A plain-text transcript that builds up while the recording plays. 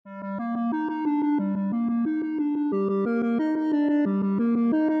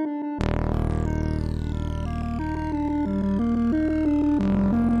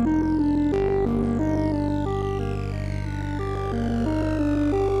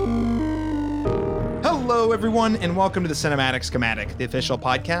Hello, everyone, and welcome to the Cinematic Schematic, the official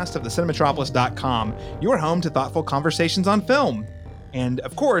podcast of thecinematropolis.com, your home to thoughtful conversations on film. And,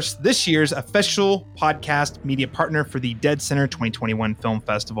 of course, this year's official podcast media partner for the Dead Center 2021 Film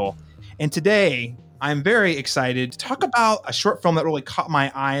Festival. And today, I'm very excited to talk about a short film that really caught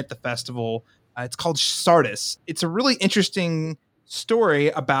my eye at the festival. It's called Sardis. It's a really interesting story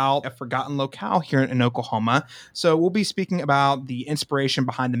about a forgotten locale here in Oklahoma. So we'll be speaking about the inspiration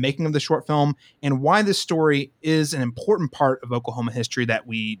behind the making of the short film and why this story is an important part of Oklahoma history that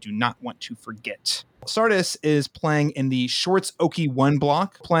we do not want to forget. Sardis is playing in the Shorts Okie 1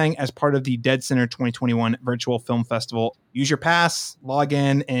 block, playing as part of the Dead Center 2021 Virtual Film Festival. Use your pass, log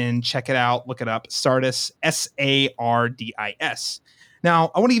in, and check it out. Look it up. Sardis, Sardis.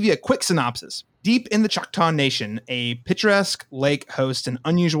 Now, I want to give you a quick synopsis. Deep in the Choctaw Nation, a picturesque lake hosts an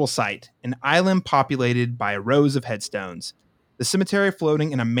unusual sight, an island populated by rows of headstones. The cemetery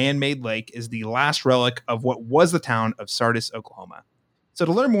floating in a man-made lake is the last relic of what was the town of Sardis, Oklahoma. So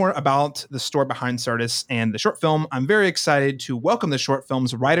to learn more about the story behind Sardis and the short film, I'm very excited to welcome the short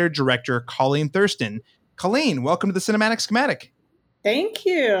film's writer-director, Colleen Thurston. Colleen, welcome to the Cinematic Schematic. Thank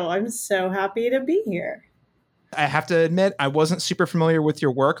you. I'm so happy to be here. I have to admit, I wasn't super familiar with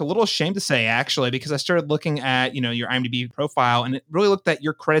your work. A little ashamed to say, actually, because I started looking at, your IMDb profile, and it really looked at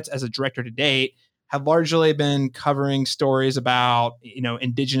your credits as a director to date have largely been covering stories about,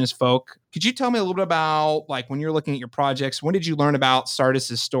 indigenous folk. Could you tell me a little bit about, when you're looking at your projects, when did you learn about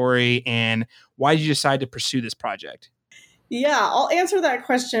Sardis's story, and why did you decide to pursue this project? Yeah, I'll answer that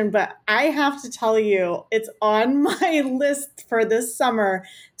question, but I have to tell you, it's on my list for this summer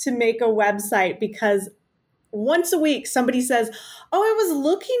to make a website because once a week, somebody says, "Oh, I was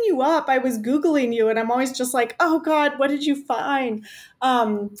looking you up. I was Googling you." And I'm always just like, "Oh God, what did you find?"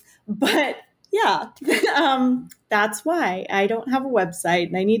 But yeah, that's why I don't have a website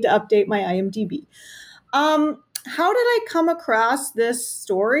and I need to update my IMDb. How did I come across this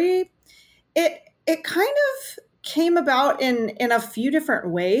story? It kind of came about in a few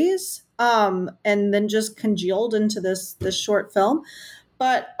different ways, and then just congealed into this short film.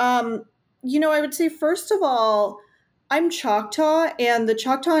 But I would say, first of all, I'm Choctaw, and the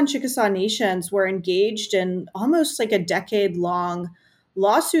Choctaw and Chickasaw nations were engaged in almost like a decade-long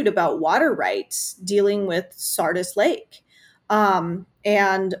lawsuit about water rights dealing with Sardis Lake.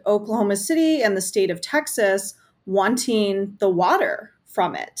 And Oklahoma City and the state of Texas wanting the water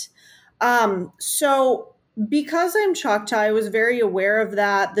from it. So because I'm Choctaw, I was very aware of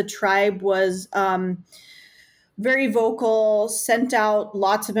that. The tribe was very vocal, sent out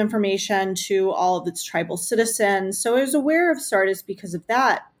lots of information to all of its tribal citizens. So I was aware of Sardis because of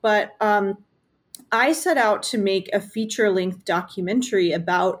that. But I set out to make a feature-length documentary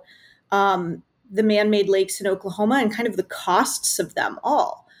about the man-made lakes in Oklahoma and kind of the costs of them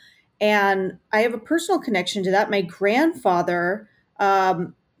all. And I have a personal connection to that. My grandfather,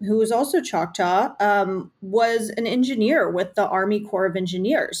 who was also Choctaw, was an engineer with the Army Corps of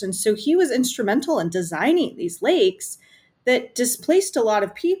Engineers. And so he was instrumental in designing these lakes that displaced a lot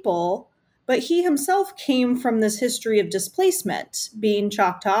of people, but he himself came from this history of displacement, being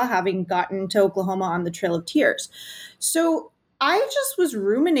Choctaw, having gotten to Oklahoma on the Trail of Tears. So I just was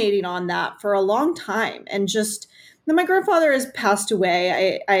ruminating on that for a long time. And then my grandfather has passed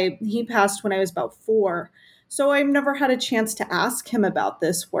away. He passed when I was about 4. So I've never had a chance to ask him about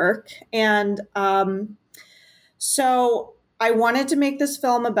this work. And so I wanted to make this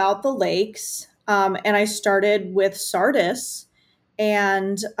film about the lakes. And I started with Sardis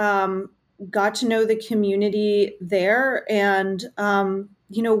and got to know the community there and,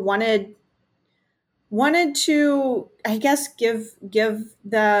 wanted to, I guess, give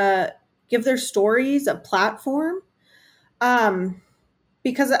their stories a platform.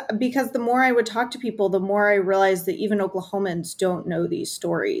 Because the more I would talk to people, the more I realized that even Oklahomans don't know these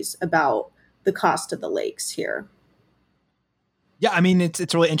stories about the cost of the lakes here. Yeah, I mean,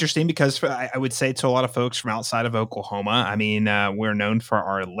 it's really interesting because I would say to a lot of folks from outside of Oklahoma, I mean, we're known for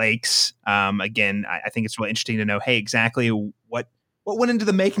our lakes. Again, I think it's really interesting to know, hey, exactly what went into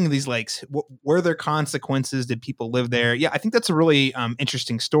the making of these lakes? What were their consequences? Did people live there? Yeah, I think that's a really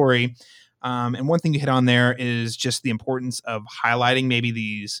interesting story. And one thing you hit on there is just the importance of highlighting maybe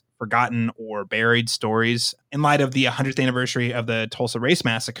these forgotten or buried stories. In light of the 100th anniversary of the Tulsa Race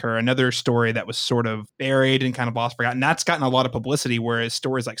Massacre, another story that was sort of buried and kind of lost, forgotten, that's gotten a lot of publicity, whereas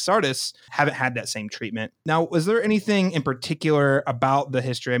stories like Sardis haven't had that same treatment. Now, was there anything in particular about the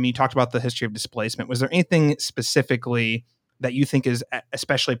history? I mean, you talked about the history of displacement. Was there anything specifically that you think is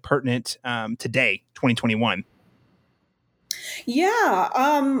especially pertinent today, 2021? Yeah.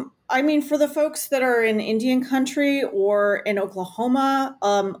 I mean, for the folks that are in Indian country or in Oklahoma,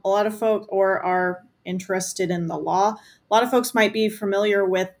 a lot of folk or our interested in the law. A lot of folks might be familiar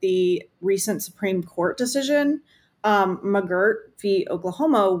with the recent Supreme Court decision, McGirt v.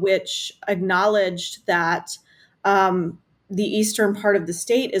 Oklahoma, which acknowledged that the eastern part of the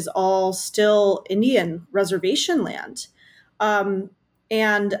state is all still Indian reservation land. And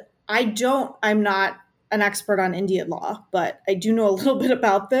I'm not an expert on Indian law, but I do know a little bit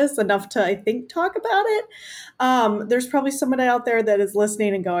about this, enough to, I think, talk about it. There's probably somebody out there that is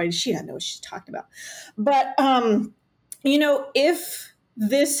listening and going, she doesn't know what she's talking about. But,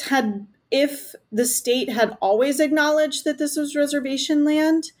 if the state had always acknowledged that this was reservation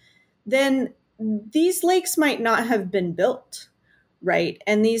land, then these lakes might not have been built, right?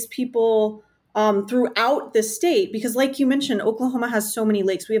 And these people throughout the state, because like you mentioned, Oklahoma has so many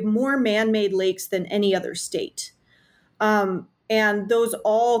lakes. We have more man-made lakes than any other state. And those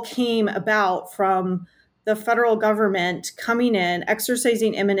all came about from the federal government coming in,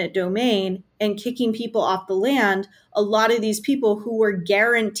 exercising eminent domain, and kicking people off the land. A lot of these people who were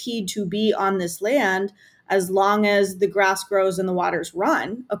guaranteed to be on this land as long as the grass grows and the waters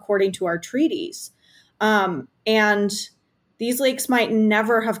run, according to our treaties. And these lakes might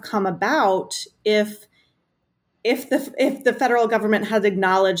never have come about if the federal government had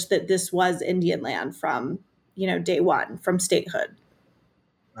acknowledged that this was Indian land from, day one, from statehood.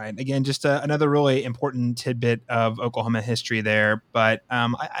 Right. Again, just another really important tidbit of Oklahoma history there. But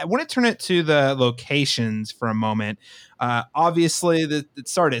I want to turn it to the locations for a moment. Obviously, the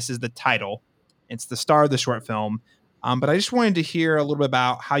Sardis is the title. It's the star of the short film. But I just wanted to hear a little bit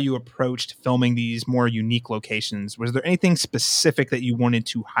about how you approached filming these more unique locations. Was there anything specific that you wanted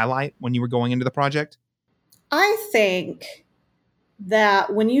to highlight when you were going into the project? I think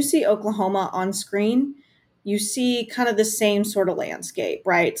that when you see Oklahoma on screen, you see kind of the same sort of landscape,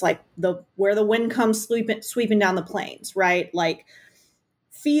 right? It's like where the wind comes sweeping down the plains, right? Like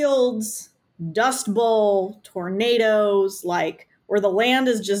fields, dust bowl, tornadoes, like where the land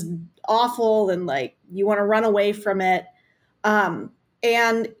is just awful and like you want to run away from it.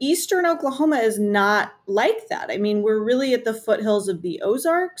 And eastern Oklahoma is not like that. I mean, we're really at the foothills of the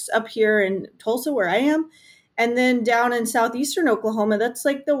Ozarks up here in Tulsa, where I am. And then down in southeastern Oklahoma, that's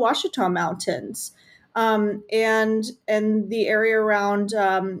like the Ouachita Mountains. And the area around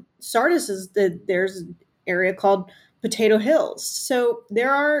Sardis there's an area called Potato Hills. So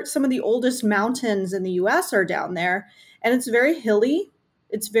there are some of the oldest mountains in the U.S. are down there, and it's very hilly.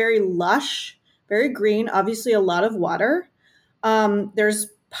 It's very lush, very green, obviously a lot of water. There's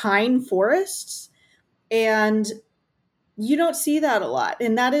pine forests, and you don't see that a lot.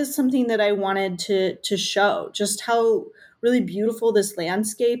 And that is something that I wanted to show, just how really beautiful this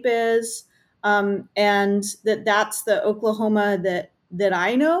landscape is. And that's the Oklahoma that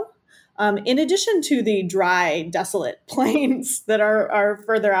I know, in addition to the dry, desolate plains that are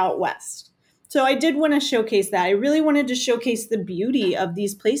further out west. So I did want to showcase that. I really wanted to showcase the beauty of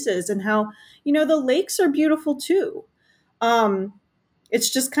these places and how, the lakes are beautiful too. It's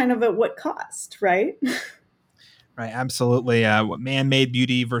just kind of at what cost, right? Right, absolutely. What man-made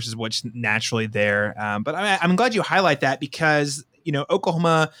beauty versus what's naturally there. But I'm glad you highlight that because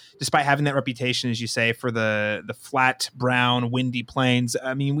Oklahoma, despite having that reputation, as you say, for the flat, brown, windy plains,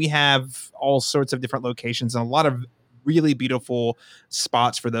 I mean, we have all sorts of different locations and a lot of really beautiful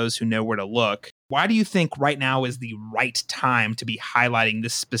spots for those who know where to look. Why do you think right now is the right time to be highlighting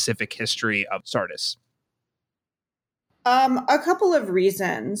this specific history of Sardis? A couple of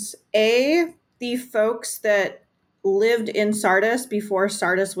reasons. A, the folks that lived in Sardis before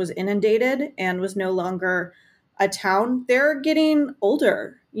Sardis was inundated and was no longer a town, they're getting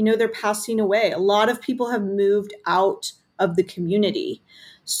older. They're passing away. A lot of people have moved out of the community.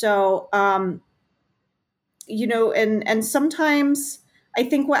 So, and sometimes I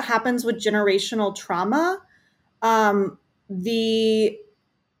think what happens with generational trauma, the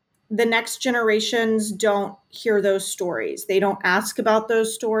next generations don't hear those stories. They don't ask about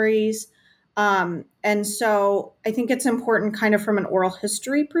those stories. And so I think it's important kind of from an oral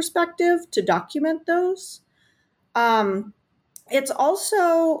history perspective to document those. It's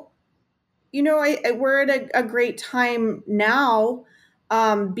also, we're at a great time now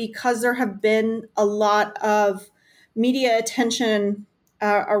because there have been a lot of media attention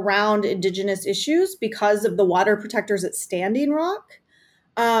around Indigenous issues because of the water protectors at Standing Rock,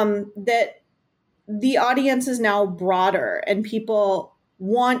 that the audience is now broader and people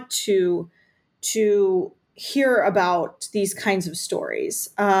want to hear about these kinds of stories.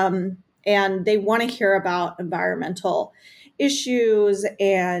 And they want to hear about environmental issues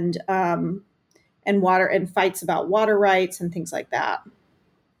and water and fights about water rights and things like that.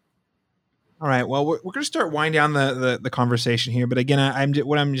 All right. Well, we're going to start winding down the conversation here. But again,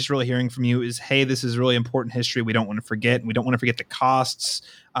 what I'm just really hearing from you is, hey, this is really important history. We don't want to forget. And we don't want to forget the costs.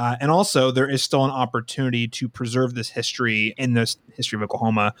 And also, there is still an opportunity to preserve this history in the history of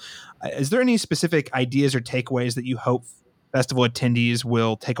Oklahoma. Is there any specific ideas or takeaways that you hope festival attendees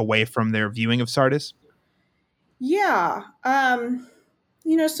will take away from their viewing of Sardis? Yeah.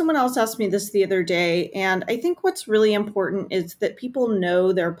 Someone else asked me this the other day, and I think what's really important is that people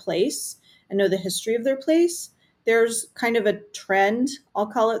know their place and know the history of their place. There's kind of a trend, I'll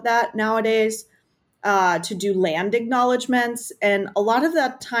call it that nowadays, to do land acknowledgements. And a lot of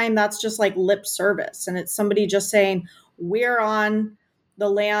that time, that's just like lip service. And it's somebody just saying, we're on the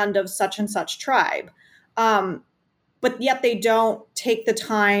land of such and such tribe. But yet they don't take the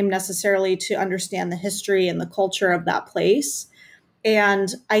time necessarily to understand the history and the culture of that place.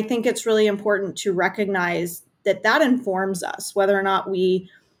 And I think it's really important to recognize that that informs us, whether or not we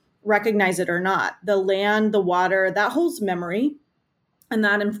recognize it or not. The land, the water, that holds memory, and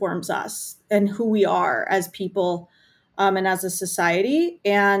that informs us and who we are as people and as a society,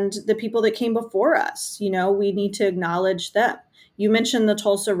 and the people that came before us. We need to acknowledge them. You mentioned the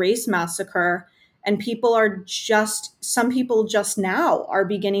Tulsa Race Massacre, and some people just now are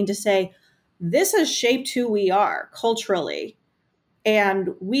beginning to say, this has shaped who we are culturally.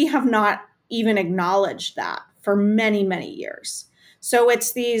 And we have not even acknowledged that for many, many years. So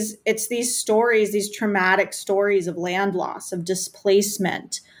it's these stories, these traumatic stories of land loss, of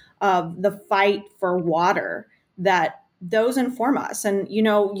displacement, of the fight for water, that those inform us. And,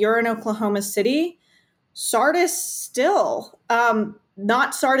 you're in Oklahoma City, Sardis still,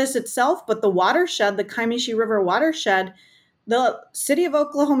 not Sardis itself, but the watershed, the Kiamichi River watershed, the city of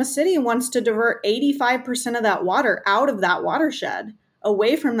Oklahoma City wants to divert 85% of that water out of that watershed,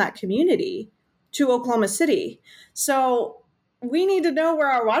 away from that community to Oklahoma City. So we need to know where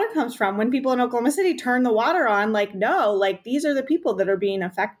our water comes from. When people in Oklahoma City turn the water on, these are the people that are being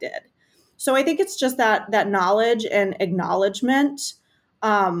affected. So I think it's just that knowledge and acknowledgement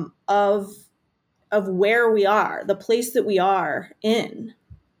of where we are, the place that we are in.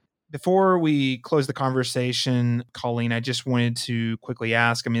 Before we close the conversation, Colleen, I just wanted to quickly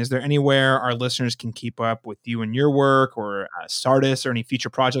ask, is there anywhere our listeners can keep up with you and your work, or Sardis, or any future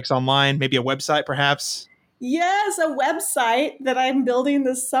projects online? Maybe a website, perhaps? Yes, a website that I'm building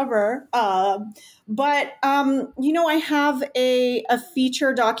this summer. But I have a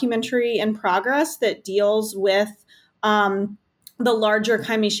feature documentary in progress that deals with the larger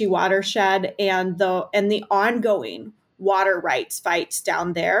Kiamichi watershed and the ongoing water rights fights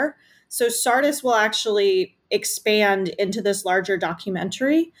down there. So Sardis will actually expand into this larger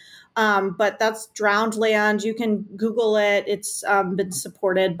documentary. But that's Drowned Land. You can Google it. It's been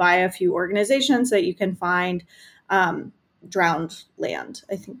supported by a few organizations that you can find. Drowned Land.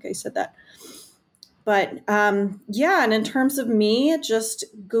 I think I said that. But and in terms of me, just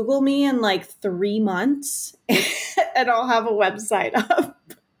Google me in 3 months and I'll have a website up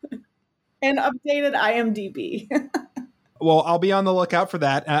and updated IMDb. Well, I'll be on the lookout for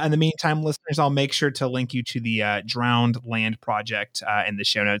that. In the meantime, listeners, I'll make sure to link you to the Drowned Land project in the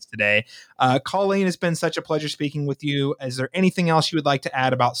show notes today. Colleen, it's been such a pleasure speaking with you. Is there anything else you would like to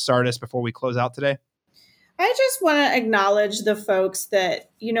add about Sardis before we close out today? I just want to acknowledge the folks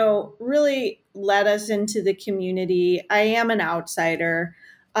that, really led us into the community. I am an outsider,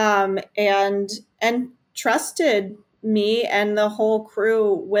 and trusted me and the whole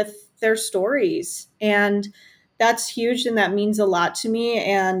crew with their stories. And that's huge, and that means a lot to me.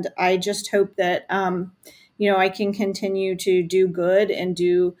 And I just hope that, I can continue to do good and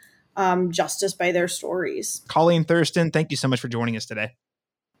do justice by their stories. Colleen Thurston, thank you so much for joining us today.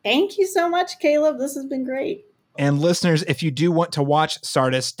 Thank you so much, Caleb. This has been great. And listeners, if you do want to watch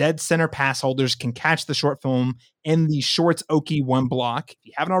Sardis, Dead Center pass holders can catch the short film in the Shorts Okie 1 block. If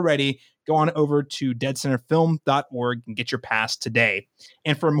you haven't already, go on over to deadcenterfilm.org and get your pass today.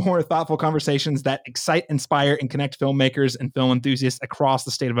 And for more thoughtful conversations that excite, inspire, and connect filmmakers and film enthusiasts across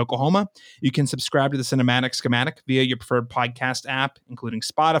the state of Oklahoma, you can subscribe to the Cinematic Schematic via your preferred podcast app, including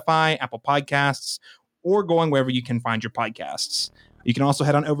Spotify, Apple Podcasts, or going wherever you can find your podcasts. You can also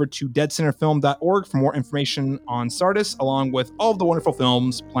head on over to deadcenterfilm.org for more information on Sardis, along with all of the wonderful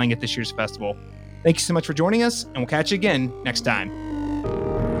films playing at this year's festival. Thank you so much for joining us, and we'll catch you again next time.